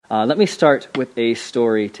Let me start with a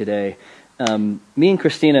story today. Me and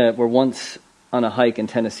Christina were once on a hike in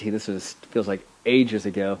Tennessee. Feels like ages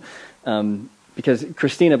ago. Because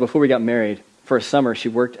Christina, before we got married, for a summer, she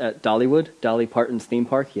worked at Dollywood, Dolly Parton's theme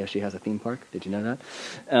park. Yes, she has a theme park. Did you know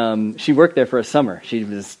that? She worked there for a summer. She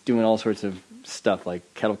was doing all sorts of stuff like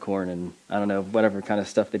kettle corn and I don't know, whatever kind of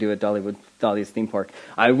stuff they do at Dolly's theme park.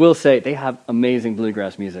 I will say they have amazing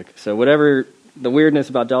bluegrass music. So whatever the weirdness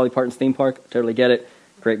about Dolly Parton's theme park, totally get it.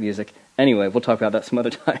 Great music. Anyway, we'll talk about that some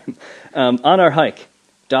other time. On our hike,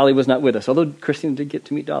 Dolly was not with us, although Christina did get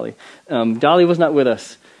to meet Dolly. Dolly was not with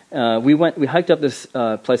us. We hiked up this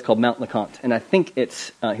place called Mount LeConte, and I think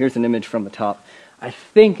it's, here's an image from the top. I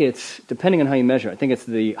think it's, depending on how you measure, I think it's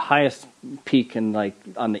the highest peak on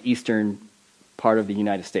the eastern part of the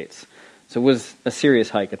United States. So it was a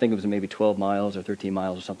serious hike. I think it was maybe 12 miles or 13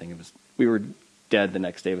 miles or something. We were dead the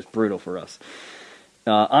next day. It was brutal for us.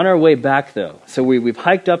 On our way back, though, so we've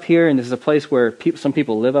hiked up here, and this is a place where some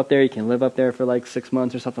people live up there. You can live up there for like 6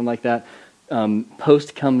 months or something like that.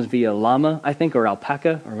 Post comes via llama, I think, or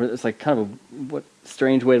alpaca, or it's like kind of a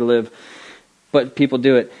strange way to live, but people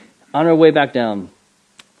do it. On our way back down,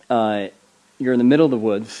 you're in the middle of the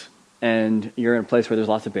woods, and you're in a place where there's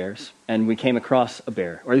lots of bears, and we came across a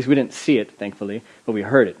bear, or at least we didn't see it, thankfully, but we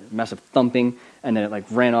heard it, massive thumping, and then it like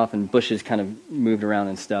ran off, and bushes kind of moved around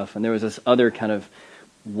and stuff, and there was this other kind of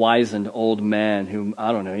wizened old man who,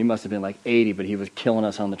 I don't know, he must have been like 80, but he was killing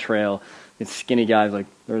us on the trail. This skinny guy was like,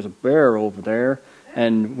 there's a bear over there.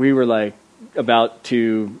 And we were like about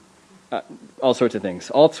to, all sorts of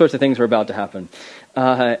things. All sorts of things were about to happen.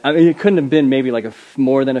 I mean, it couldn't have been maybe like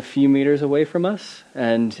more than a few meters away from us.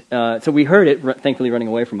 And so we heard it, thankfully, running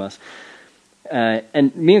away from us.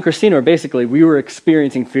 And me and Christina we were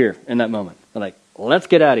experiencing fear in that moment. We're like, let's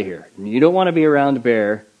get out of here. You don't want to be around a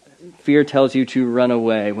bear. Fear tells you to run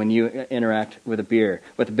away when you interact with a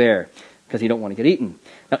bear, because you don't want to get eaten.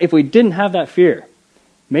 Now, if we didn't have that fear,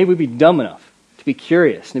 maybe we'd be dumb enough to be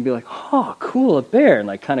curious and be like, oh, cool, a bear, and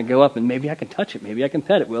like kind of go up and maybe I can touch it, maybe I can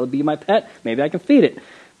pet it. Will it be my pet? Maybe I can feed it.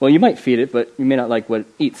 Well, you might feed it, but you may not like what it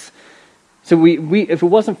eats. So we if it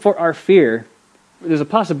wasn't for our fear, there's a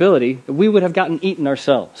possibility that we would have gotten eaten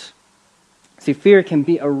ourselves. See, fear can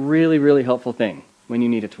be a really, really helpful thing when you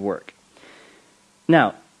need it to work.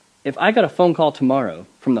 Now, if I got a phone call tomorrow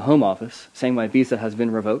from the Home Office saying my visa has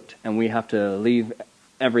been revoked and we have to leave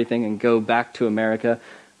everything and go back to America,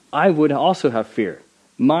 I would also have fear.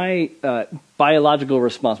 My biological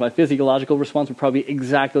response, my physiological response would probably be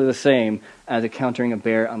exactly the same as encountering a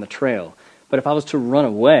bear on the trail. But if I was to run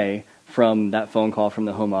away from that phone call from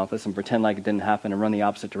the Home Office and pretend like it didn't happen and run the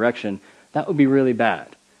opposite direction, that would be really bad.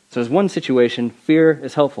 So there's one situation, fear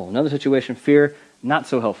is helpful. Another situation, fear not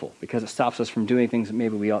so helpful because it stops us from doing things that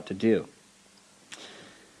maybe we ought to do.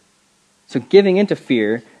 So giving into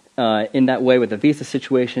fear in that way with the visa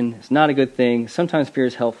situation is not a good thing. Sometimes fear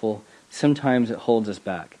is helpful. Sometimes it holds us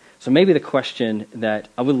back. So maybe the question that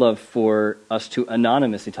I would love for us to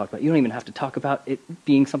anonymously talk about, you don't even have to talk about it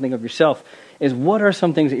being something of yourself, is what are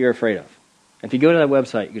some things that you're afraid of? If you go to that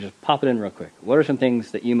website, you can just pop it in real quick. What are some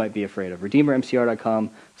things that you might be afraid of?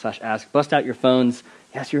 RedeemerMCR.com/ask. Bust out your phones.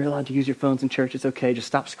 Yes, you're allowed to use your phones in church. It's okay. Just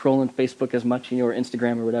stop scrolling Facebook as much, or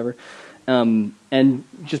Instagram or whatever. And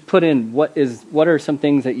just put in what are some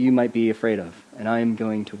things that you might be afraid of. And I am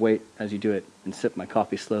going to wait as you do it and sip my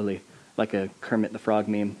coffee slowly, like a Kermit the Frog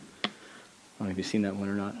meme. I don't know if you've seen that one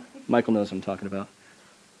or not. Michael knows what I'm talking about.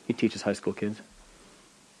 He teaches high school kids.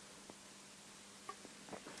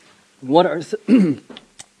 What are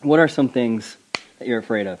some things that you're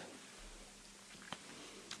afraid of?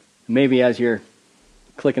 Maybe as you're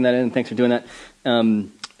clicking that in, thanks for doing that.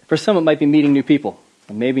 For some, it might be meeting new people.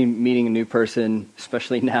 Maybe meeting a new person,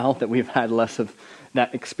 especially now that we've had less of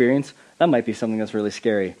that experience, that might be something that's really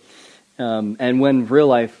scary. And when real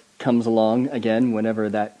life comes along, again, whenever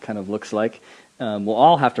that kind of looks like, we'll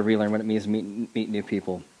all have to relearn what it means to meet new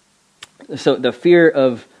people. So the fear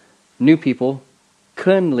of new people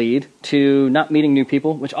can lead to not meeting new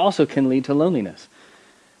people, which also can lead to loneliness.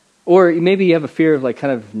 Or maybe you have a fear of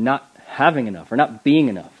kind of not having enough or not being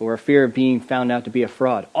enough, or a fear of being found out to be a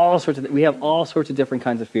fraud. We have all sorts of different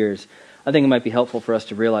kinds of fears. I think it might be helpful for us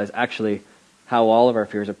to realize actually how all of our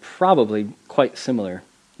fears are probably quite similar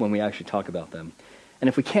when we actually talk about them. And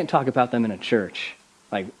if we can't talk about them in a church,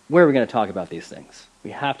 where are we going to talk about these things?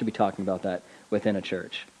 We have to be talking about that within a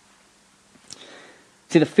church.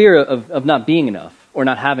 See, the fear of not being enough or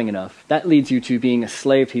not having enough, that leads you to being a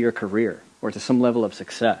slave to your career or to some level of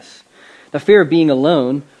success. The fear of being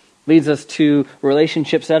alone leads us to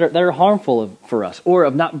relationships that are harmful for us, or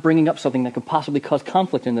of not bringing up something that could possibly cause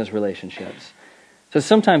conflict in those relationships. So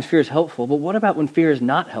sometimes fear is helpful, but what about when fear is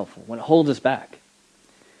not helpful, when it holds us back?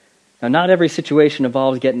 Now, not every situation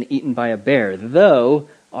involves getting eaten by a bear, though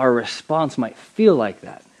our response might feel like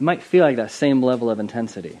that. It might feel like that same level of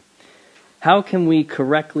intensity. How can we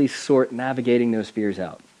correctly sort navigating those fears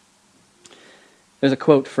out? There's a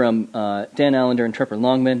quote from Dan Allender and Trevor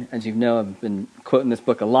Longman. As you know, I've been quoting this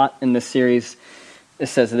book a lot in this series. It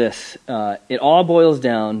says this, it all boils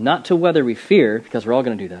down not to whether we fear, because we're all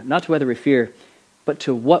going to do that, not to whether we fear, but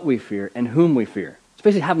to what we fear and whom we fear. So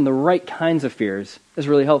basically having the right kinds of fears is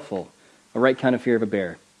really helpful. A right kind of fear of a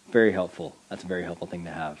bear, very helpful. That's a very helpful thing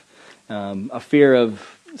to have. A fear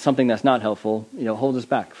of something that's not helpful, holds us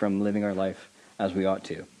back from living our life as we ought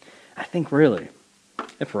to. I think really,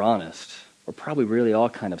 if we're honest, we're probably really all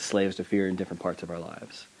kind of slaves to fear in different parts of our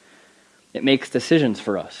lives. It makes decisions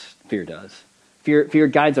for us, fear does. Fear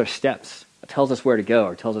guides our steps. It tells us where to go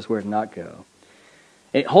or tells us where to not go.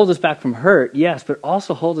 It holds us back from hurt, yes, but it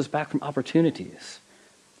also holds us back from opportunities.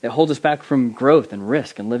 It holds us back from growth and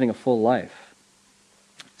risk and living a full life.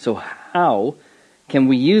 So how can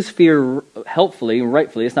we use fear helpfully and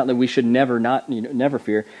rightfully? It's not that we should never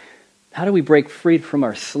fear. How do we break free from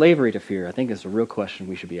our slavery to fear? I think is the real question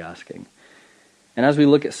we should be asking. And as we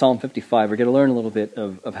look at Psalm 55, we're going to learn a little bit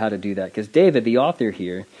of how to do that. Because David, the author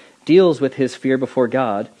here, deals with his fear before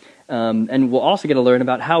God. And we'll also get to learn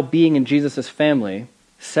about how being in Jesus' family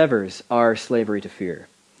severs our slavery to fear.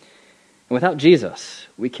 And without Jesus,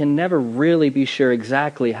 we can never really be sure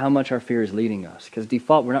exactly how much our fear is leading us. Because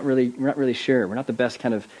default, we're not really sure. We're not the best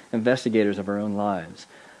kind of investigators of our own lives.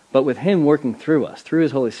 But with Him working through us, through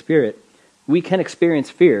His Holy Spirit, we can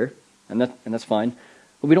experience fear, and that's fine.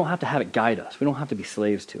 But we don't have to have it guide us. We don't have to be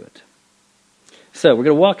slaves to it. So we're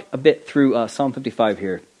going to walk a bit through Psalm 55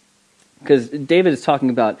 here. Because David is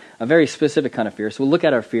talking about a very specific kind of fear. So we'll look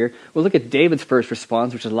at our fear. We'll look at David's first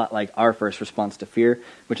response, which is a lot like our first response to fear,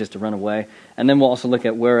 which is to run away. And then we'll also look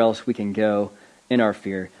at where else we can go in our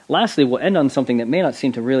fear. Lastly, we'll end on something that may not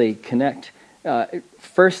seem to really connect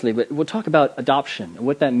firstly, but we'll talk about adoption and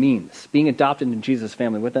what that means. Being adopted into Jesus'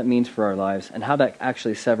 family, what that means for our lives, and how that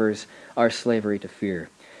actually severs our slavery to fear.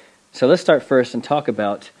 So let's start first and talk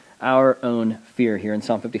about our own fear here in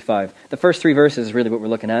Psalm 55. The first 3 verses is really what we're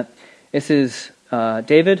looking at. This is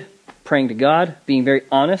David praying to God, being very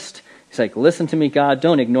honest. He's like, listen to me, God,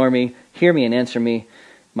 don't ignore me, hear me and answer me.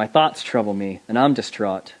 My thoughts trouble me, and I'm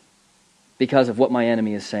distraught because of what my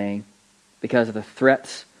enemy is saying, because of the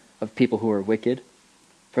threats of people who are wicked,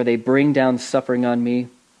 for they bring down suffering on me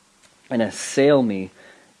and assail me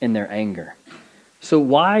in their anger. So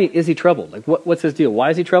why is he troubled? Like, what's his deal? Why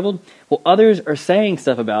is he troubled? Well, others are saying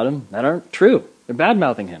stuff about him that aren't true. They're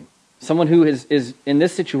bad-mouthing him. Someone who is in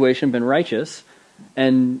this situation been righteous,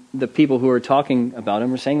 and the people who are talking about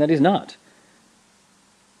him are saying that he's not.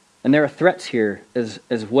 And there are threats here as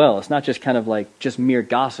well. It's not just kind of like just mere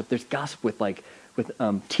gossip. There's gossip with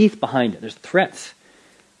teeth behind it. There's threats.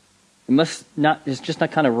 It's just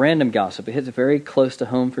not kind of random gossip. It hits very close to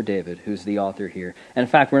home for David, who's the author here. And in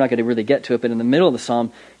fact, we're not going to really get to it, but in the middle of the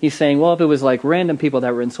psalm, he's saying, well, if it was like random people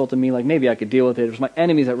that were insulting me, like maybe I could deal with it. If it was my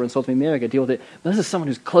enemies that were insulting me, maybe I could deal with it. But this is someone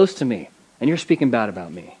who's close to me, and you're speaking bad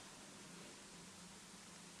about me.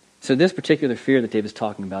 So this particular fear that David's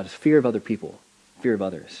talking about is fear of other people, fear of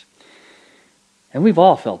others. And we've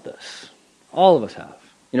all felt this. All of us have.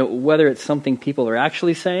 Whether it's something people are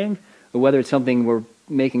actually saying, or whether it's something we're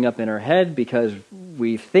making up in our head because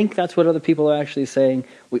we think that's what other people are actually saying,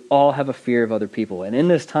 we all have a fear of other people. And in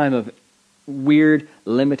this time of weird,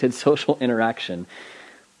 limited social interaction,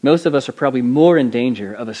 most of us are probably more in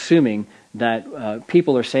danger of assuming that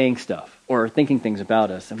people are saying stuff or are thinking things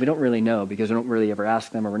about us, and we don't really know because we don't really ever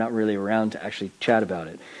ask them, or we're not really around to actually chat about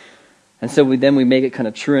it. And so we make it kind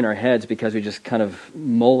of true in our heads because we just kind of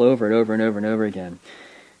mull over it over and over and over again.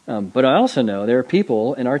 But I also know there are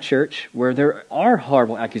people in our church where there are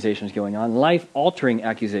horrible accusations going on, life-altering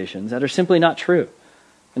accusations that are simply not true.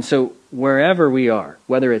 And so wherever we are,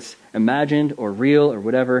 whether it's imagined or real or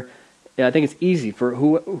whatever, I think it's easy for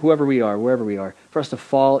whoever we are, wherever we are, for us to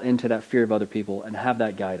fall into that fear of other people and have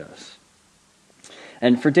that guide us.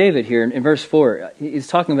 And for David here in verse 4, he's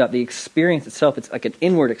talking about the experience itself. It's like an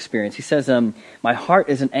inward experience. He says, my heart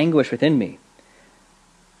is in anguish within me.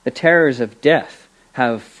 The terrors of death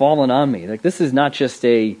have fallen on me. Like, this is not just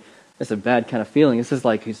it's a bad kind of feeling. This is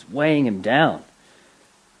like he's weighing him down.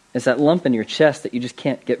 It's that lump in your chest that you just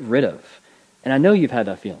can't get rid of. And I know you've had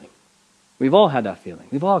that feeling. We've all had that feeling.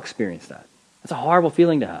 We've all experienced that. It's a horrible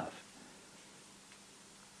feeling to have.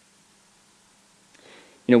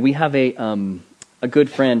 We have a good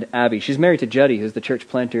friend, Abby. She's married to Juddy, who's the church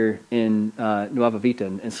planter in Nuova Vita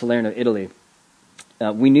in Salerno, Italy.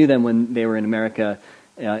 We knew them when they were in America,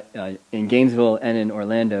 in Gainesville and in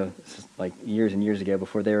Orlando, this is like years and years ago,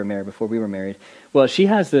 before they were married, before we were married. Well, she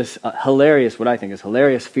has this hilarious, what I think is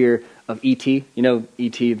hilarious fear of E.T. You know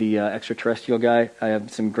E.T., the extraterrestrial guy? I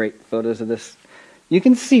have some great photos of this. You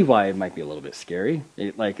can see why it might be a little bit scary.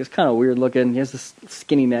 It's kind of weird looking. He has this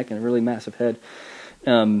skinny neck and a really massive head.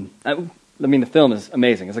 I mean, the film is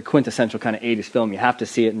amazing. It's a quintessential kind of 80s film. You have to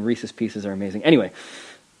see it, and Reese's Pieces are amazing. Anyway,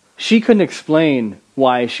 she couldn't explain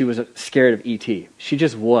why she was scared of E.T. She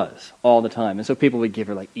just was all the time. And so people would give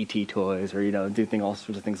her like E.T. toys or, do all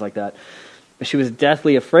sorts of things like that. But she was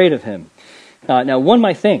deathly afraid of him. Now, one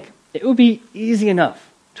might think it would be easy enough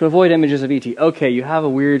to avoid images of E.T. Okay, you have a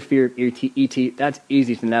weird fear of E.T. That's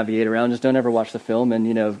easy to navigate around. Just don't ever watch the film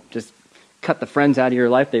and, just cut the friends out of your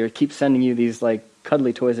life. They keep sending you these like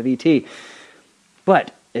cuddly toys of E.T.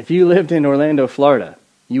 But if you lived in Orlando, Florida,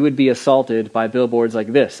 you would be assaulted by billboards like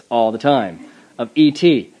this all the time of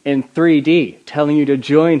E.T. in 3D telling you to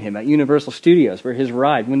join him at Universal Studios for his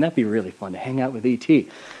ride. Wouldn't that be really fun to hang out with E.T.?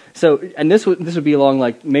 So, and this would be along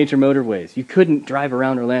like major motorways. You couldn't drive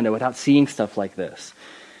around Orlando without seeing stuff like this.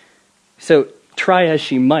 So try as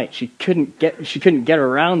she might, she couldn't get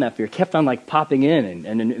around that fear. It kept on like popping in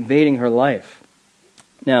and invading her life.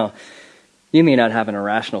 Now, you may not have an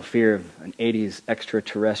irrational fear of an 80s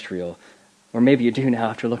extraterrestrial, or maybe you do now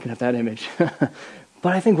after looking at that image.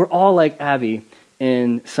 But I think we're all like Abby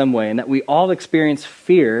in some way, and that we all experience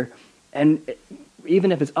fear, and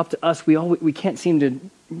even if it's up to us, we can't seem to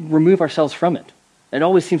remove ourselves from it. It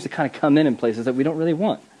always seems to kind of come in places that we don't really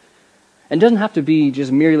want. And it doesn't have to be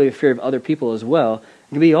just merely a fear of other people as well. It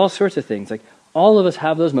can be all sorts of things. Like all of us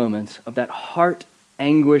have those moments of that heart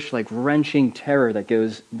anguish, like wrenching terror that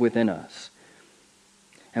goes within us.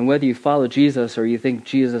 And whether you follow Jesus or you think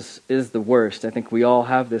Jesus is the worst, I think we all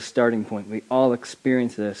have this starting point. We all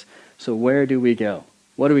experience this. So where do we go?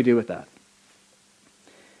 What do we do with that?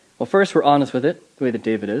 Well, first we're honest with it, the way that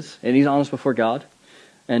David is. And he's honest before God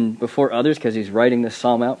and before others because he's writing this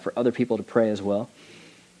psalm out for other people to pray as well.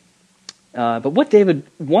 But what David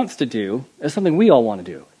wants to do is something we all want to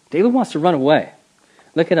do. David wants to run away.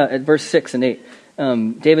 Look at verse 6 and 8.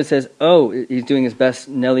 David says, he's doing his best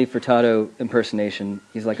Nelly Furtado impersonation.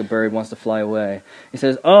 He's like a bird, wants to fly away. He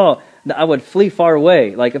says, I would flee far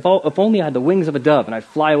away. Like if only I had the wings of a dove and I'd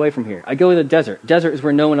fly away from here. I go to the desert. Desert is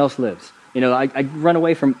where no one else lives. I run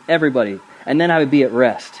away from everybody, and then I would be at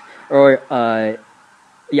rest. Or, I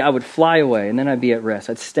would fly away, and then I'd be at rest.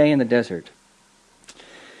 I'd stay in the desert.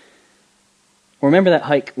 Remember that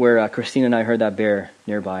hike where Christina and I heard that bear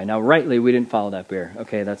nearby. Now, rightly, we didn't follow that bear.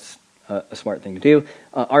 Okay, that's a smart thing to do.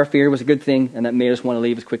 Our fear was a good thing, and that made us want to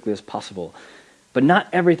leave as quickly as possible. But not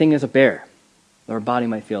everything is a bear. Our body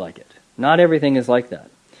might feel like it. Not everything is like that.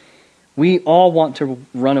 We all want to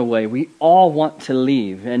run away. We all want to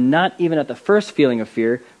leave, and not even at the first feeling of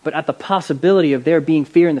fear, but at the possibility of there being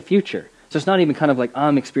fear in the future. So it's not even kind of like,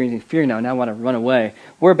 I'm experiencing fear now I want to run away.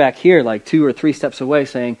 We're back here like 2 or 3 steps away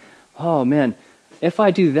saying, oh man, if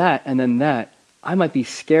I do that and then that, I might be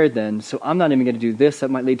scared then, so I'm not even going to do this. That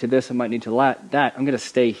might lead to this. It might lead to that. I'm going to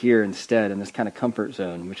stay here instead in this kind of comfort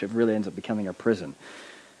zone, which it really ends up becoming our prison.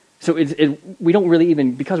 So we don't really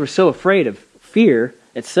even, because we're so afraid of fear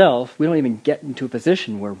itself, we don't even get into a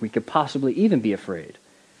position where we could possibly even be afraid.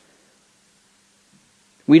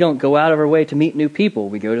 We don't go out of our way to meet new people.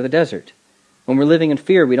 We go to the desert. When we're living in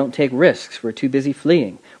fear, we don't take risks. We're too busy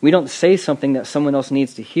fleeing. We don't say something that someone else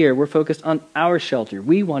needs to hear. We're focused on our shelter.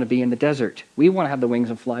 We want to be in the desert. We want to have the wings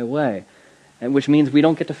and fly away, which means we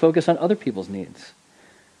don't get to focus on other people's needs.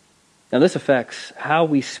 Now, this affects how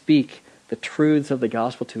we speak the truths of the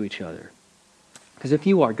gospel to each other. Because if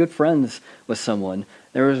you are good friends with someone,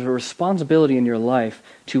 there is a responsibility in your life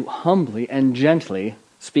to humbly and gently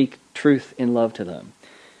speak truth in love to them.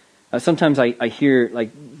 Sometimes I hear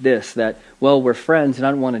like this, that, well, we're friends and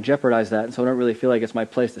I don't want to jeopardize that, and so I don't really feel like it's my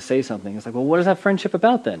place to say something. It's like, well, what is that friendship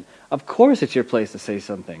about then? Of course it's your place to say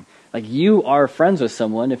something. Like, you are friends with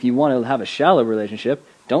someone. If you want to have a shallow relationship,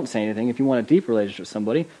 don't say anything. If you want a deep relationship with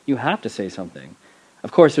somebody, you have to say something.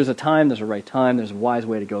 Of course, there's a time, there's a right time, there's a wise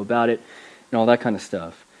way to go about it, and all that kind of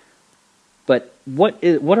stuff. But what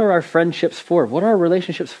are our friendships for? What are our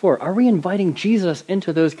relationships for? Are we inviting Jesus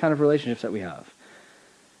into those kind of relationships that we have?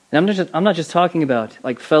 And I'm not just talking about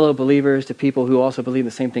like fellow believers to people who also believe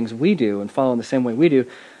the same things we do and follow in the same way we do,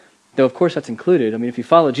 though of course that's included. I mean, if you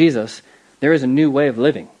follow Jesus, there is a new way of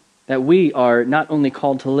living that we are not only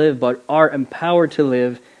called to live, but are empowered to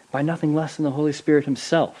live by nothing less than the Holy Spirit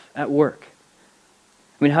himself at work.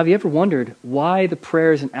 I mean, have you ever wondered why the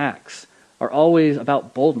prayers in Acts are always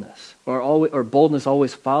about boldness, or boldness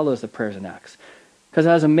always follows the prayers in Acts? Because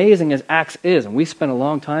as amazing as Acts is, and we spent a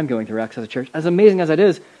long time going through Acts as a church, as amazing as it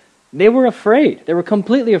is, they were afraid. They were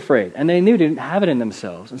completely afraid. And they knew they didn't have it in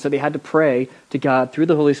themselves. And so they had to pray to God through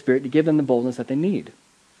the Holy Spirit to give them the boldness that they need.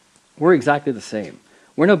 We're exactly the same.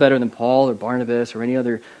 We're no better than Paul or Barnabas or any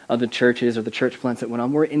other of the churches or the church plants that went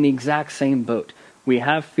on. We're in the exact same boat. We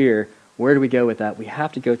have fear. Where do we go with that? We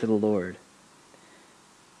have to go to the Lord.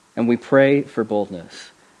 And we pray for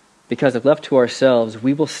boldness. Because if left to ourselves,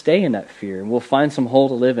 we will stay in that fear. And we'll find some hole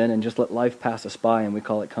to live in and just let life pass us by, and we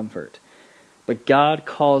call it comfort. But God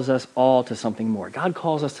calls us all to something more. God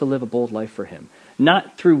calls us to live a bold life for him.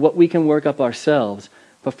 Not through what we can work up ourselves,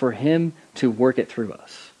 but for him to work it through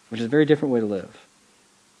us, which is a very different way to live.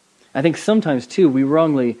 I think sometimes, too, we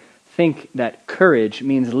wrongly think that courage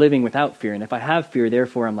means living without fear. And if I have fear,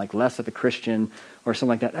 therefore I'm like less of a Christian or something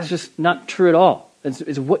like that. That's just not true at all.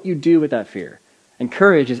 It's what you do with that fear. And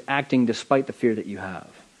courage is acting despite the fear that you have.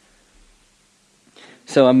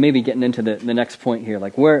 So I'm maybe getting into the next point here.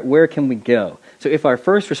 Like, where can we go? So if our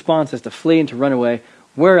first response is to flee and to run away,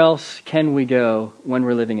 where else can we go when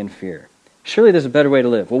we're living in fear? Surely there's a better way to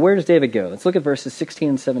live. Well, where does David go? Let's look at verses 16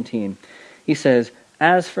 and 17. He says,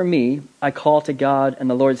 "As for me, I call to God, and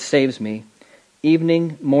the Lord saves me.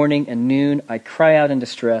 Evening, morning, and noon, I cry out in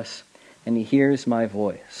distress, and he hears my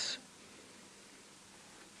voice."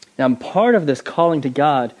 Now, part of this calling to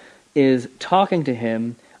God is talking to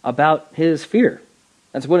him about his fear.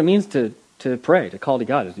 That's what it means to pray, to call to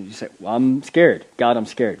God. Is you say, well, I'm scared. God, I'm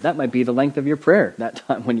scared. That might be the length of your prayer that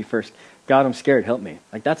time when you first, God, I'm scared, help me.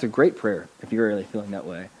 Like, that's a great prayer if you're really feeling that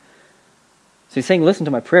way. So he's saying, listen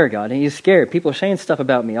to my prayer, God. And he's scared. People are saying stuff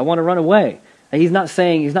about me. I want to run away. And he's not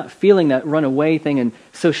feeling that run away thing and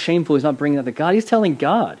so shameful he's not bringing that to God. He's telling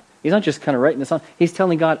God. He's not just kind of writing this on. He's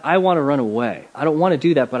telling God, I want to run away. I don't want to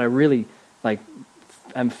do that, but I really,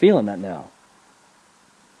 I'm feeling that now.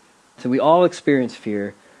 So we all experience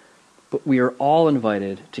fear, but we are all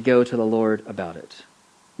invited to go to the Lord about it.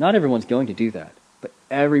 Not everyone's going to do that, but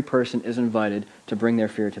every person is invited to bring their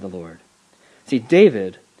fear to the Lord. See,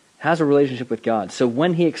 David has a relationship with God. So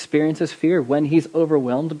when he experiences fear, when he's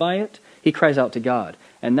overwhelmed by it, he cries out to God.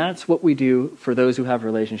 And that's what we do for those who have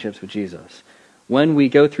relationships with Jesus. When we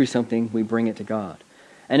go through something, we bring it to God.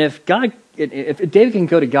 And if David can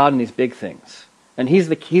go to God in these big things, and he's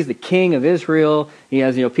the king of Israel, he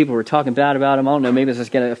has people who are talking bad about him, I don't know, maybe this is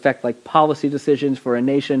going to affect policy decisions for a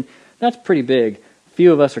nation, that's pretty big.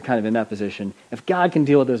 Few of us are kind of in that position. If God can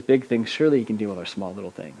deal with those big things, surely he can deal with our small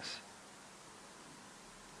little things.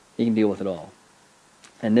 He can deal with it all.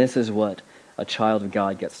 And this is what a child of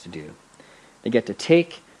God gets to do. They get to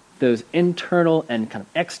take those internal and kind of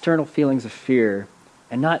external feelings of fear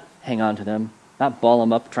and not hang on to them, not ball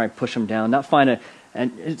them up, try and push them down, not find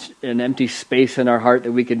an empty space in our heart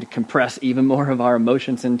that we could compress even more of our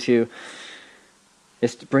emotions into.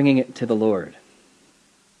 It's bringing it to the Lord.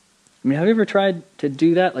 I mean, have you ever tried to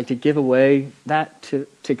do that, to give away that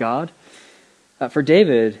to God? For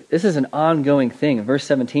David, this is an ongoing thing. In verse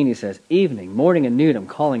 17, he says, evening, morning, and noon, I'm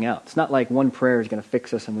calling out. It's not like one prayer is going to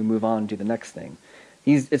fix us and we move on and do the next thing.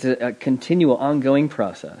 It's a continual, ongoing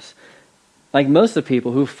process. Like most of the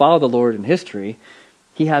people who follow the Lord in history,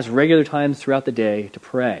 he has regular times throughout the day to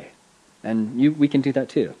pray. And we can do that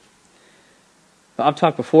too. I've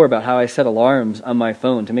talked before about how I set alarms on my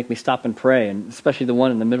phone to make me stop and pray, and especially the one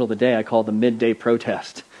in the middle of the day I call the midday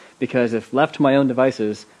protest. Because if left to my own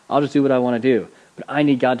devices, I'll just do what I want to do. But I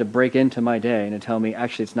need God to break into my day and to tell me,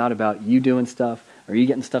 actually, it's not about you doing stuff, or you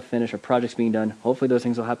getting stuff finished, or projects being done. Hopefully those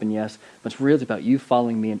things will happen, yes. But it's really about you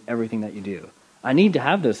following me in everything that you do. I need to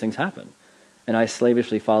have those things happen. And I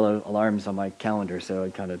slavishly follow alarms on my calendar, so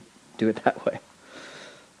I kind of do it that way.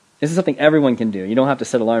 This is something everyone can do. You don't have to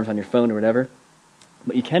set alarms on your phone or whatever.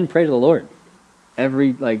 But you can pray to the Lord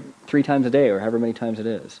every 3 times a day, or however many times it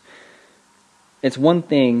is. It's one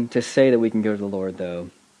thing to say that we can go to the Lord, though.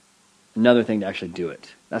 Another thing to actually do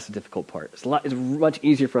it. That's the difficult part. It's much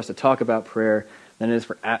easier for us to talk about prayer than it is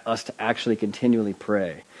for us to actually continually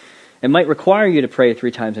pray. It might require you to pray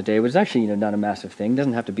 3 times a day, which is actually not a massive thing. It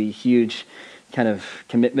doesn't have to be a huge kind of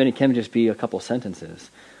commitment. It can just be a couple sentences.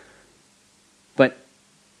 But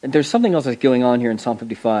there's something else that's going on here in Psalm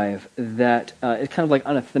 55 that is kind of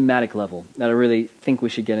on a thematic level that I really think we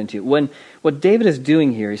should get into. What David is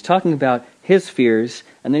doing here, he's talking about his fears,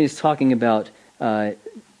 and then he's talking about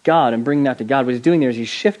God and bringing that to God. What he's doing there is he's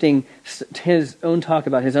shifting his own talk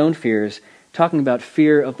about his own fears, talking about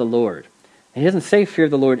fear of the Lord. And he doesn't say fear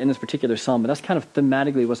of the Lord in this particular psalm, but that's kind of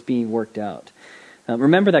thematically what's being worked out.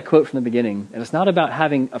 Remember that quote from the beginning, and it's not about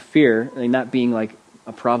having a fear and that being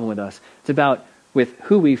a problem with us. It's about with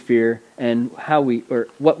who we fear and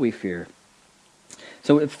what we fear.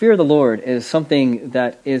 So fear of the Lord is something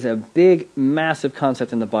that is a big, massive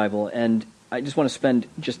concept in the Bible, and I just want to spend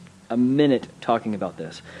just a minute talking about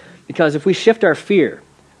this. Because if we shift our fear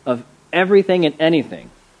of everything and anything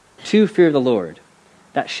to fear of the Lord,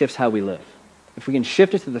 that shifts how we live. If we can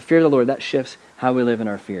shift it to the fear of the Lord, that shifts how we live in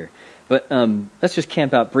our fear. But let's just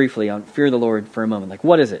camp out briefly on fear of the Lord for a moment. Like,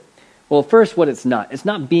 what is it? Well, first, what it's not. It's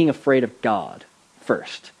not being afraid of God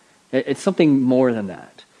first. It's something more than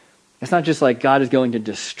that. It's not just like God is going to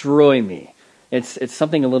destroy me. It's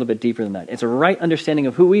something a little bit deeper than that. It's a right understanding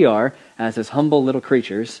of who we are as his humble little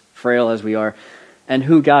creatures, frail as we are, and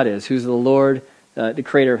who God is, who's the Lord, the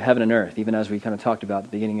creator of heaven and earth, even as we kind of talked about at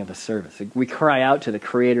the beginning of the service. We cry out to the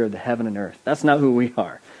creator of the heaven and earth. That's not who we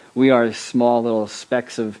are. We are small little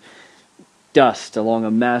specks of dust along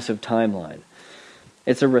a massive timeline.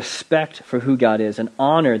 It's a respect for who God is, an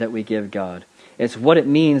honor that we give God. It's what it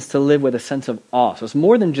means to live with a sense of awe. So it's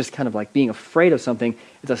more than just kind of like being afraid of something.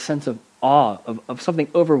 It's a sense of awe, of something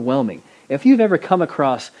overwhelming. If you've ever come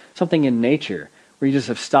across something in nature where you just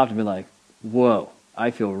have stopped and been like, whoa,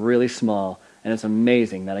 I feel really small, and it's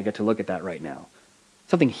amazing that I get to look at that right now.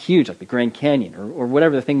 Something huge like the Grand Canyon or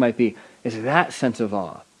whatever the thing might be, is that sense of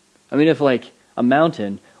awe. I mean, if like a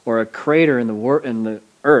mountain or a crater in the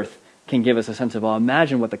earth can give us a sense of awe,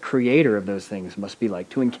 imagine what the creator of those things must be like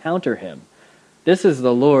to encounter him. This is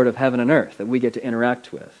the Lord of heaven and earth that we get to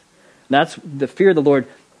interact with. And that's the fear of the Lord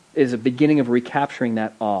is a beginning of recapturing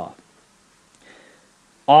that awe.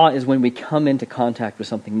 Awe is when we come into contact with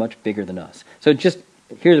something much bigger than us. So just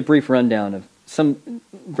here's a brief rundown of some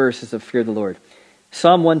verses of fear of the Lord.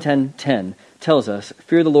 Psalm 110:10 tells us,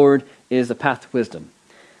 fear of the Lord is the path to wisdom.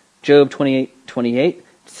 Job 28:28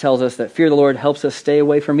 tells us that fear of the Lord helps us stay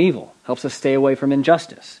away from evil, helps us stay away from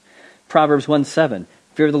injustice. Proverbs 1:7,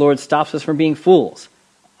 fear of the Lord stops us from being fools.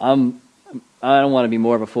 I don't want to be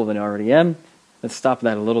more of a fool than I already am. Let's stop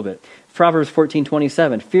that a little bit. Proverbs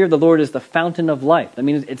 14:27, fear of the Lord is the fountain of life. That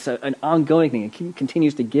means it's an ongoing thing. It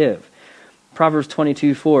continues to give. Proverbs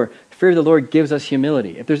 22:4, fear of the Lord gives us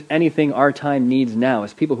humility. If there's anything our time needs now,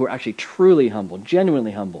 it's people who are actually truly humble,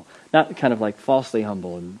 genuinely humble, not kind of like falsely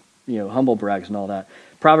humble and humble brags and all that.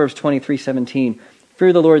 Proverbs 23:17, fear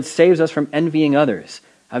of the Lord saves us from envying others.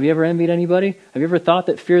 Have you ever envied anybody? Have you ever thought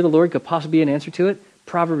that fear of the Lord could possibly be an answer to it?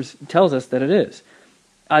 Proverbs tells us that it is.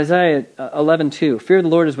 Isaiah 11:2, fear of the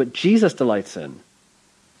Lord is what Jesus delights in.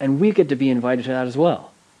 And we get to be invited to that as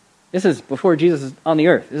well. This is before Jesus is on the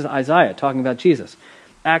earth. This is Isaiah talking about Jesus.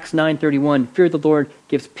 Acts 9:31, fear of the Lord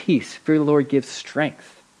gives peace. Fear of the Lord gives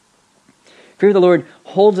strength. Fear of the Lord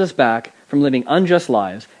holds us back from living unjust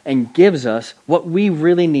lives and gives us what we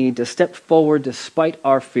really need to step forward despite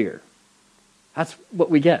our fear. That's what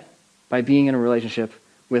we get by being in a relationship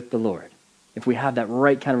with the Lord. If we have that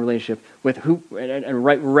right kind of relationship with and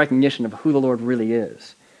right recognition of who the Lord really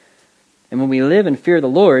is. And when we live in fear of the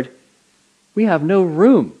Lord, we have no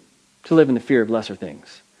room to live in the fear of lesser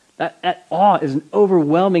things. That awe is an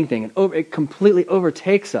overwhelming thing. It completely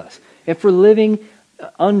overtakes us. If we're living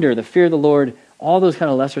under the fear of the Lord, all those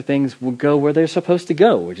kind of lesser things will go where they're supposed to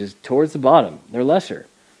go, which is towards the bottom. They're lesser.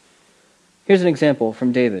 Here's an example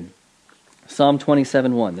from David. Psalm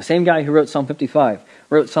 27:1. The same guy who wrote Psalm 55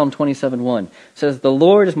 wrote Psalm 27:1. Says, the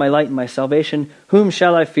Lord is my light and my salvation. Whom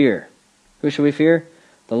shall I fear? Who shall we fear?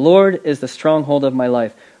 The Lord is the stronghold of my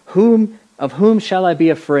life. Of whom shall I be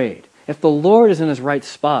afraid? If the Lord is in his right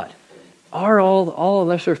spot, all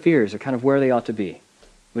lesser fears are kind of where they ought to be,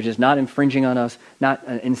 which is not infringing on us, not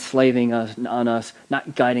enslaving us on us,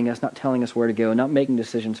 not guiding us, not telling us where to go, not making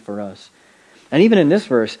decisions for us. And even in this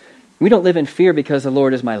verse, we don't live in fear because the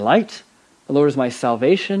Lord is my light, the Lord is my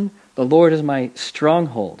salvation, the Lord is my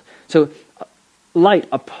stronghold. So light,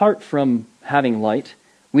 apart from having light,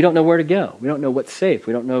 we don't know where to go. We don't know what's safe.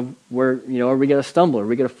 We don't know where, are we going to stumble? Are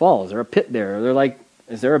we going to fall? Is there a pit there?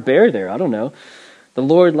 Is there a bear there? I don't know. The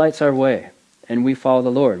Lord lights our way, and we follow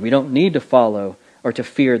the Lord. We don't need to follow or to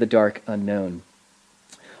fear the dark unknown.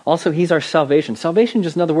 Also, he's our salvation. Salvation is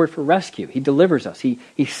just another word for rescue. He delivers us.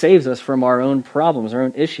 He saves us from our own problems, our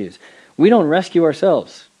own issues. We don't rescue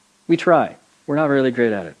ourselves. We try. We're not really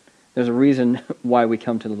great at it. There's a reason why we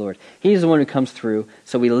come to the Lord. He's the one who comes through,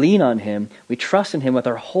 so we lean on him. We trust in him with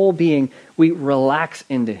our whole being. We relax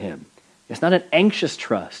into him. It's not an anxious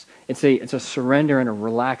trust. It's a surrender and a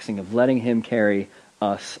relaxing of letting him carry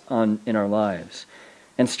us in our lives.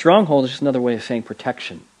 And stronghold is just another way of saying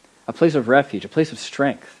protection, a place of refuge, a place of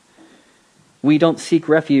strength. We don't seek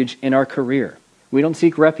refuge in our career. We don't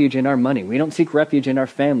seek refuge in our money. We don't seek refuge in our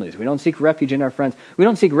families. We don't seek refuge in our friends. We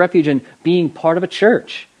don't seek refuge in being part of a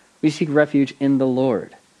church. We seek refuge in the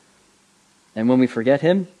Lord. And when we forget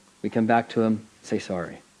him, we come back to him, say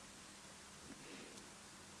sorry.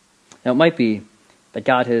 Now, it might be that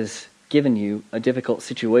God has given you a difficult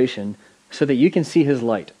situation so that you can see his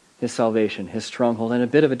light, his salvation, his stronghold in a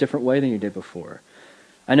bit of a different way than you did before.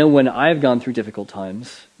 I know when I've gone through difficult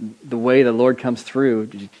times, the way the Lord comes through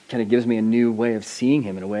kind of gives me a new way of seeing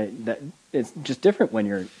him in a way that it's just different when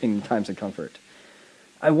you're in times of comfort.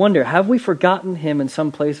 I wonder, have we forgotten him in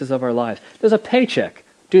some places of our lives? Does a paycheck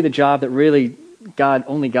do the job that really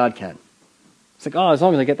only God can? It's like, as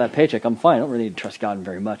long as I get that paycheck, I'm fine. I don't really need to trust God in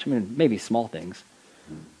very much. I mean, maybe small things.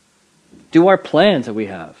 Do our plans that we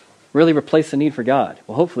have really replace the need for God?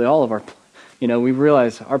 Well, hopefully all of our, we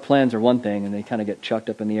realize our plans are one thing and they kind of get chucked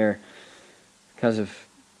up in the air because of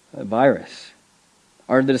a virus.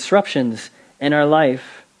 Are the disruptions in our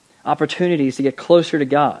life opportunities to get closer to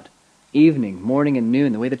God? Evening, morning, and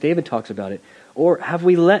noon, the way that David talks about it? Or have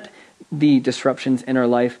we let the disruptions in our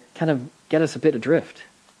life kind of get us a bit adrift?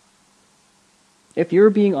 If you're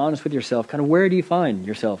being honest with yourself, kind of where do you find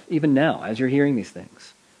yourself even now as you're hearing these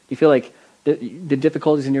things? Do you feel like the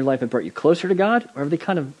difficulties in your life have brought you closer to God, or have they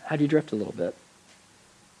kind of had you drift a little bit?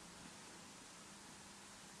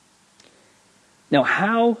 Now,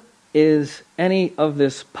 how is any of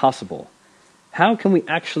this possible? How can we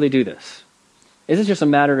actually do this? Is it just a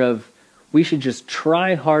matter of we should just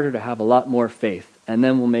try harder to have a lot more faith, and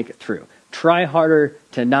then we'll make it through? Try harder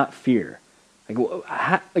to not fear.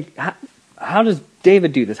 How does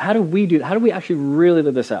David do this? How do we do that? How do we actually really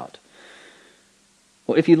live this out?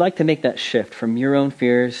 Well, if you'd like to make that shift from your own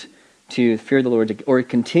fears to fear of the Lord, or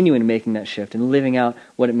continue in making that shift and living out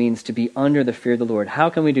what it means to be under the fear of the Lord, how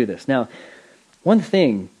can we do this? Now, one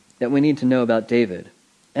thing that we need to know about David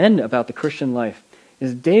and about the Christian life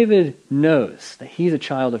is David knows that he's a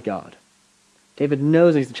child of God. David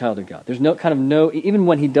knows he's a child of God. There's even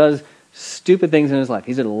when he does stupid things in his life,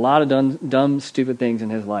 he's did a lot of dumb, stupid things in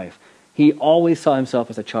his life, he always saw himself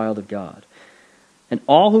as a child of God. And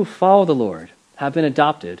all who follow the Lord have been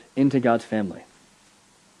adopted into God's family.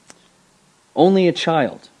 Only a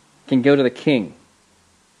child can go to the king,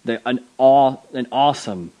 an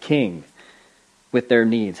awesome king, with their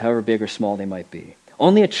needs, however big or small they might be.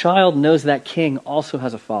 Only a child knows that king also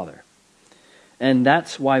has a father. And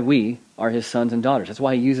that's why we are his sons and daughters. That's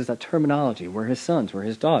why he uses that terminology. We're his sons, we're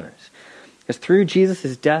his daughters. Because through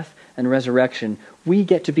Jesus' death and resurrection, we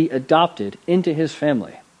get to be adopted into his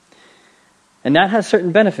family. And that has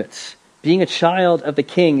certain benefits. Being a child of the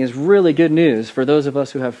king is really good news for those of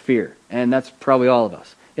us who have fear. And that's probably all of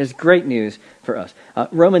us. It's great news for us.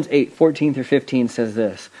 Romans 8:14-15 says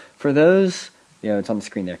this: For those, it's on the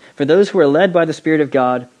screen there. For those who are led by the Spirit of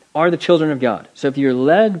God are the children of God. So if you're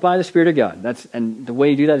led by the Spirit of God, and the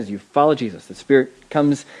way you do that is you follow Jesus. The Spirit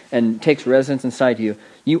comes and takes residence inside you.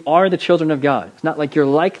 You are the children of God. It's not like you're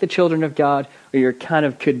like the children of God, or you're kind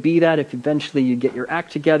of could be that. If eventually you get your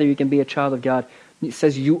act together, you can be a child of God. It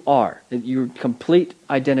says you are. Your complete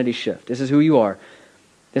identity shift. This is who you are.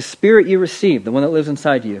 The Spirit you receive, the one that lives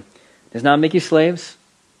inside you, does not make you slaves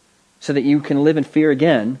so that you can live in fear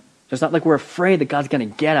again. So it's not like we're afraid that God's going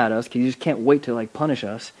to get at us because you just can't wait to punish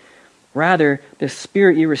us. Rather, the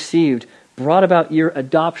Spirit you received brought about your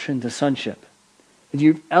adoption to sonship.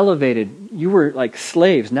 You elevated, you were like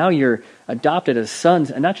slaves. Now you're adopted as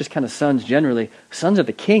sons, and not just kind of sons generally, sons of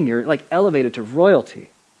the King. You're elevated to royalty.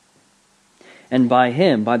 And by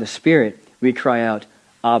him, by the Spirit, we cry out,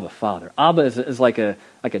 Abba, Father. Abba is like a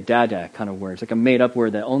dada kind of word. It's like a made-up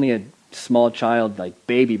word that only a small child,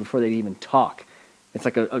 baby, before they even talk. It's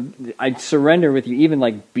like I surrender with you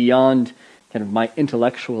even beyond kind of my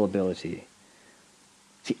intellectual ability.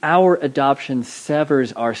 See, our adoption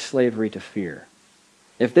severs our slavery to fear.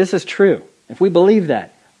 If this is true, if we believe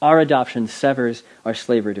that, our adoption severs our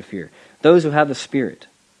slavery to fear. Those who have the Spirit,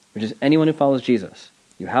 which is anyone who follows Jesus,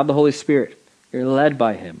 you have the Holy Spirit. You're led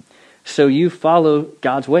by him. So you follow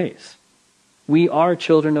God's ways. We are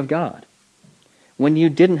children of God. When you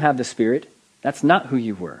didn't have the Spirit, that's not who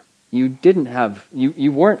you were. You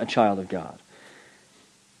weren't a child of God.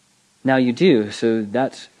 Now you do, so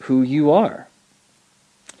that's who you are.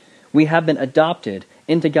 We have been adopted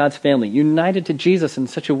into God's family, united to Jesus in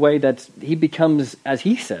such a way that he becomes, as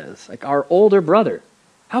he says, our older brother.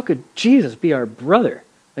 How could Jesus be our brother?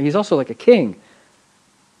 He's also like a king.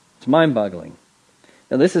 It's mind-boggling.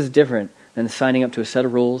 Now this is different than signing up to a set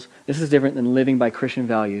of rules. This is different than living by Christian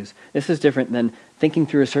values. This is different than thinking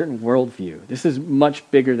through a certain worldview. This is much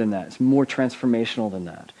bigger than that. It's more transformational than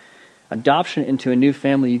that. Adoption into a new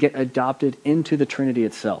family, you get adopted into the Trinity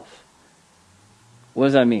itself. What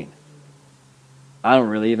does that mean? I don't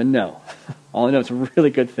really even know. All I know it's a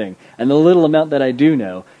really good thing. And the little amount that I do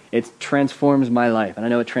know, it transforms my life. And I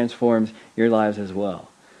know it transforms your lives as well.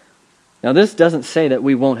 Now this doesn't say that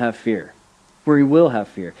we won't have fear. where we will have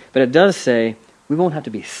fear. But it does say we won't have to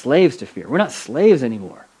be slaves to fear. We're not slaves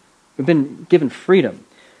anymore. We've been given freedom.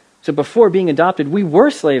 So before being adopted, we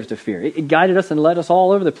were slaves to fear. It guided us and led us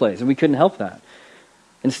all over the place, and we couldn't help that.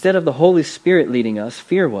 Instead of the Holy Spirit leading us,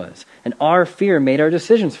 fear was. And our fear made our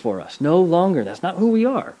decisions for us. No longer. That's not who we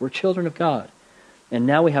are. We're children of God. And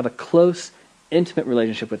now we have a close, intimate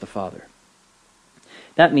relationship with the Father.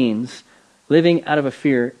 That means living out of a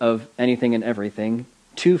fear of anything and everything,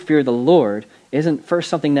 to fear the Lord, isn't first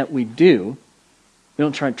something that we do. We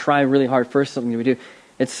don't try really hard first, something that we do.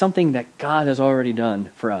 It's something that God has already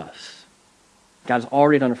done for us. God has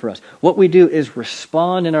already done it for us. What we do is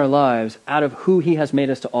respond in our lives out of who he has made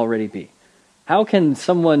us to already be. How can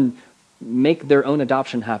someone make their own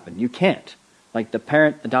adoption happen? You can't. Like the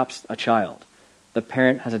parent adopts a child. The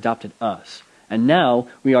parent has adopted us. And now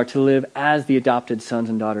we are to live as the adopted sons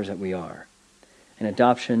and daughters that we are. And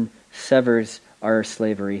adoption severs our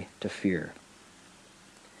slavery to fear.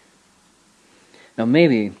 Now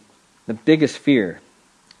maybe the biggest fear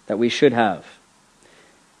that we should have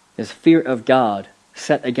is fear of God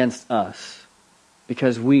set against us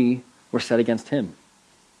because we were set against him.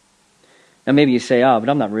 Now maybe you say, but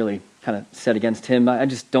I'm not really kind of set against him. I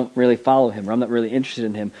just don't really follow him, or I'm not really interested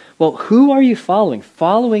in him. Well, who are you following?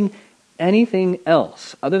 Following anything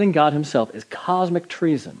else other than God himself is cosmic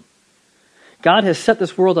treason. God has set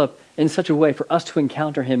this world up in such a way for us to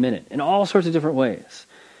encounter him in it, in all sorts of different ways.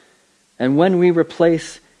 And when we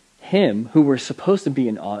replace him, who we're supposed to be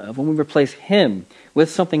in awe of, when we replace him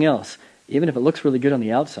with something else, even if it looks really good on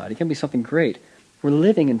the outside, it can be something great, we're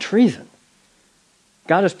living in treason.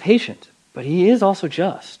 God is patient, but he is also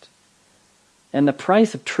just. And the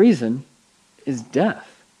price of treason is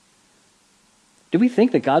death. Do we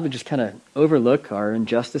think that God would just kind of overlook our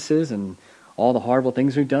injustices and all the horrible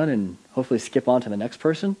things we've done and hopefully skip on to the next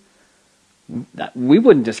person? We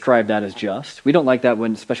wouldn't describe that as just. We don't like that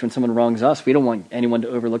especially when someone wrongs us. We don't want anyone to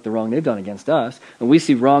overlook the wrong they've done against us. When we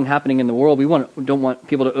see wrong happening in the world, we don't want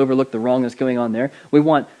people to overlook the wrong that's going on there. We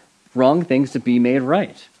want wrong things to be made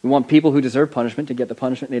right. We want people who deserve punishment to get the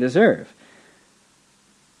punishment they deserve.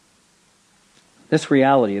 This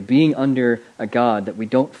reality of being under a God that we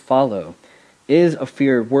don't follow is a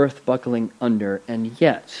fear worth buckling under, and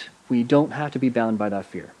yet we don't have to be bound by that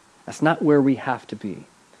fear. That's not where we have to be.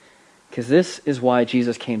 Because this is why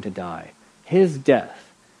Jesus came to die. His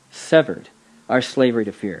death severed our slavery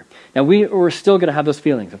to fear. Now, we're still going to have those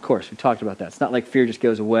feelings, of course. We talked about that. It's not like fear just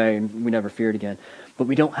goes away and we never fear it again. But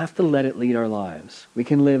we don't have to let it lead our lives. We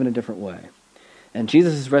can live in a different way. And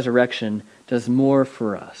Jesus' resurrection does more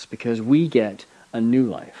for us because we get a new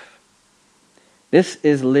life. This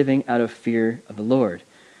is living out of fear of the Lord.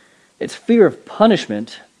 It's fear of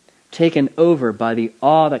punishment taken over by the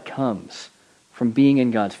awe that comes from being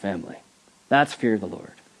in God's family. That's fear of the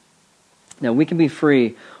Lord. Now, we can be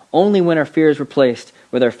free only when our fear is replaced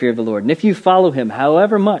with our fear of the Lord. And if you follow him,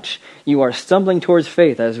 however much you are stumbling towards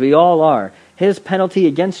faith, as we all are, his penalty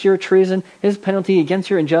against your treason, his penalty against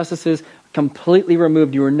your injustices, completely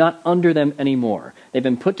removed. You are not under them anymore. They've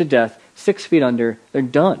been put to death 6 feet under. They're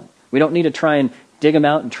done. We don't need to try and dig them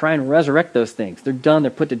out and try and resurrect those things. They're done.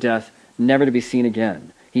 They're put to death, never to be seen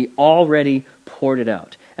again. He already poured it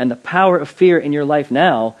out. And the power of fear in your life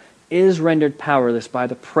now is rendered powerless by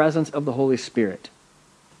the presence of the Holy Spirit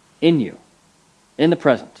in you, in the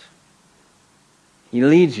present. He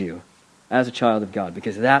leads you as a child of God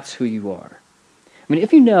because that's who you are. I mean,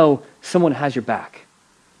 if you know someone has your back,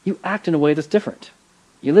 you act in a way that's different.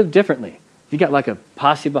 You live differently. If you got like a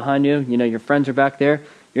posse behind you, your friends are back there,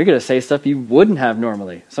 you're going to say stuff you wouldn't have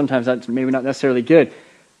normally. Sometimes that's maybe not necessarily good.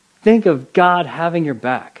 Think of God having your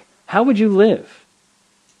back. How would you live?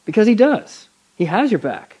 Because he does. He has your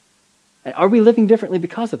back. And are we living differently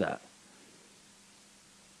because of that?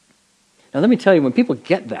 Now let me tell you, when people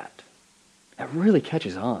get that, it really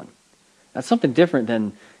catches on. That's something different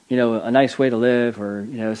than, a nice way to live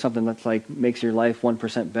or, something that's like makes your life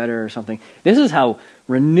 1% better or something. This is how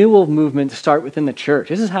renewal movements start within the church.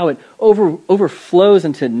 This is how it overflows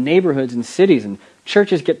into neighborhoods and cities, and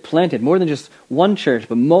churches get planted. More than just one church,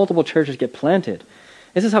 but multiple churches get planted.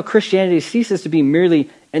 This is how Christianity ceases to be merely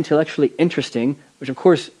intellectually interesting, which of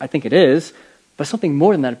course I think it is, but something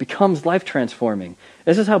more than that. It becomes life transforming.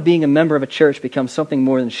 This is how being a member of a church becomes something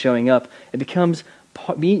more than showing up. It becomes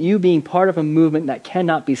you being part of a movement that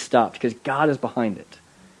cannot be stopped because God is behind it.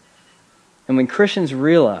 And when Christians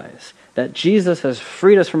realize that Jesus has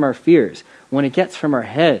freed us from our fears, when it gets from our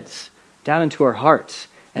heads down into our hearts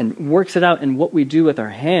and works it out in what we do with our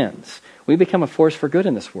hands, we become a force for good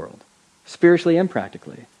in this world, spiritually and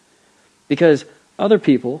practically. Because other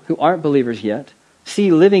people who aren't believers yet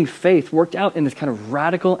see living faith worked out in this kind of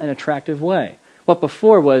radical and attractive way. What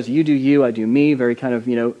before was you do you, I do me, very kind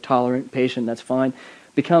of, tolerant, patient, that's fine,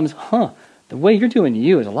 becomes, the way you're doing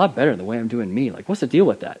you is a lot better than the way I'm doing me. Like, what's the deal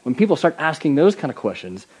with that? When people start asking those kind of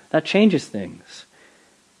questions, that changes things.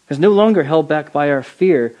 Because no longer held back by our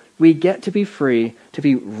fear, we get to be free to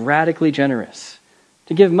be radically generous,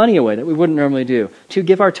 to give money away that we wouldn't normally do, to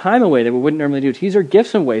give our time away that we wouldn't normally do, to use our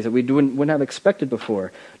gifts in ways that we wouldn't have expected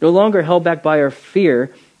before. No longer held back by our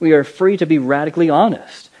fear, we are free to be radically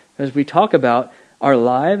honest. As we talk about our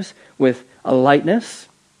lives with a lightness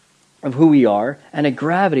of who we are and a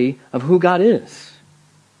gravity of who God is.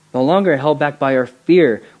 No longer held back by our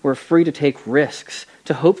fear, we're free to take risks,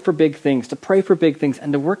 to hope for big things, to pray for big things,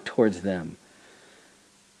 and to work towards them.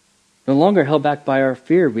 No longer held back by our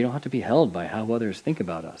fear, we don't have to be held by how others think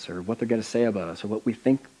about us, or what they're going to say about us, or what we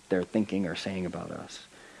think they're thinking or saying about us.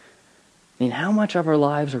 I mean, how much of our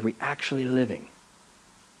lives are we actually living?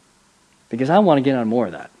 Because I want to get on more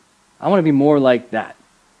of that. I want to be more like that.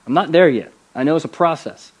 I'm not there yet. I know it's a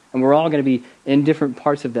process, and we're all going to be in different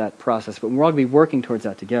parts of that process, but we're all going to be working towards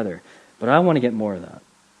that together. But I want to get more of that.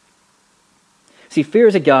 See, fear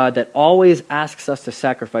is a God that always asks us to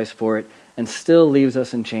sacrifice for it and still leaves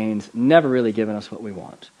us in chains, never really giving us what we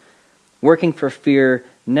want. Working for fear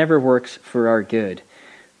never works for our good.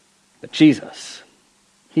 But Jesus,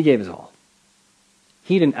 he gave his all.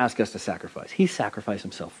 He didn't ask us to sacrifice. He sacrificed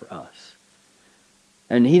himself for us.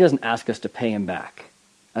 And he doesn't ask us to pay him back,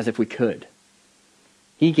 as if we could.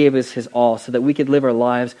 He gave us his all so that we could live our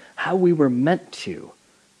lives how we were meant to,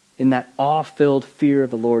 in that awe-filled fear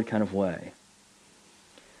of the Lord kind of way.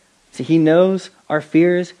 See, he knows our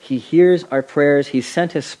fears, he hears our prayers, he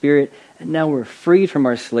sent his Spirit, and now we're freed from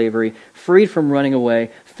our slavery, freed from running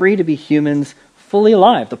away, free to be humans, fully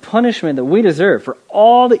alive. The punishment that we deserve for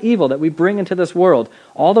all the evil that we bring into this world,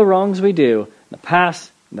 all the wrongs we do, in the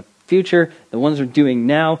past, in the future, the ones we're doing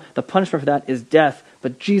now, the punishment for that is death,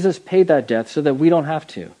 but Jesus paid that death so that we don't have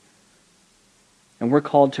to. And we're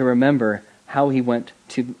called to remember how he went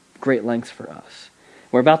to great lengths for us.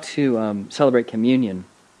 We're about to celebrate communion.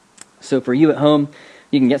 So for you at home,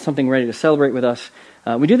 you can get something ready to celebrate with us.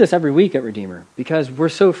 We do this every week at Redeemer because we're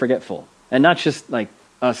so forgetful. And not just like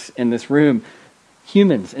us in this room,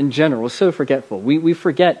 humans in general, we're so forgetful. We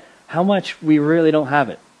forget how much we really don't have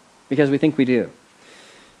it because we think we do.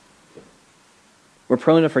 We're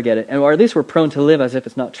prone to forget it, or at least we're prone to live as if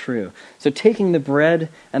it's not true. So taking the bread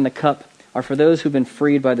and the cup are for those who've been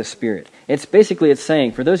freed by the Spirit. It's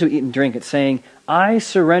saying, for those who eat and drink, it's saying, I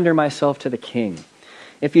surrender myself to the King.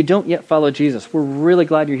 If you don't yet follow Jesus, we're really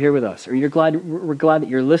glad you're here with us, or we're glad that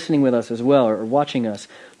you're listening with us as well, or watching us.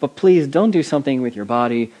 But please don't do something with your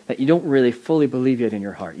body that you don't really fully believe yet in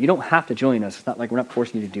your heart. You don't have to join us. It's not like we're not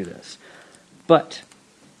forcing you to do this. But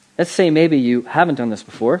let's say maybe you haven't done this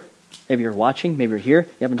before. Maybe you're watching, maybe you're here,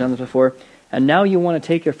 you haven't done this before, and now you want to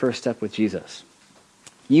take your first step with Jesus.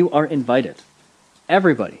 You are invited.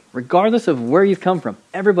 Everybody, regardless of where you've come from,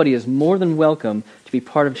 everybody is more than welcome to be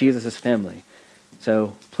part of Jesus' family.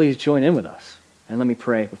 So please join in with us. And let me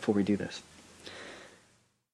pray before we do this.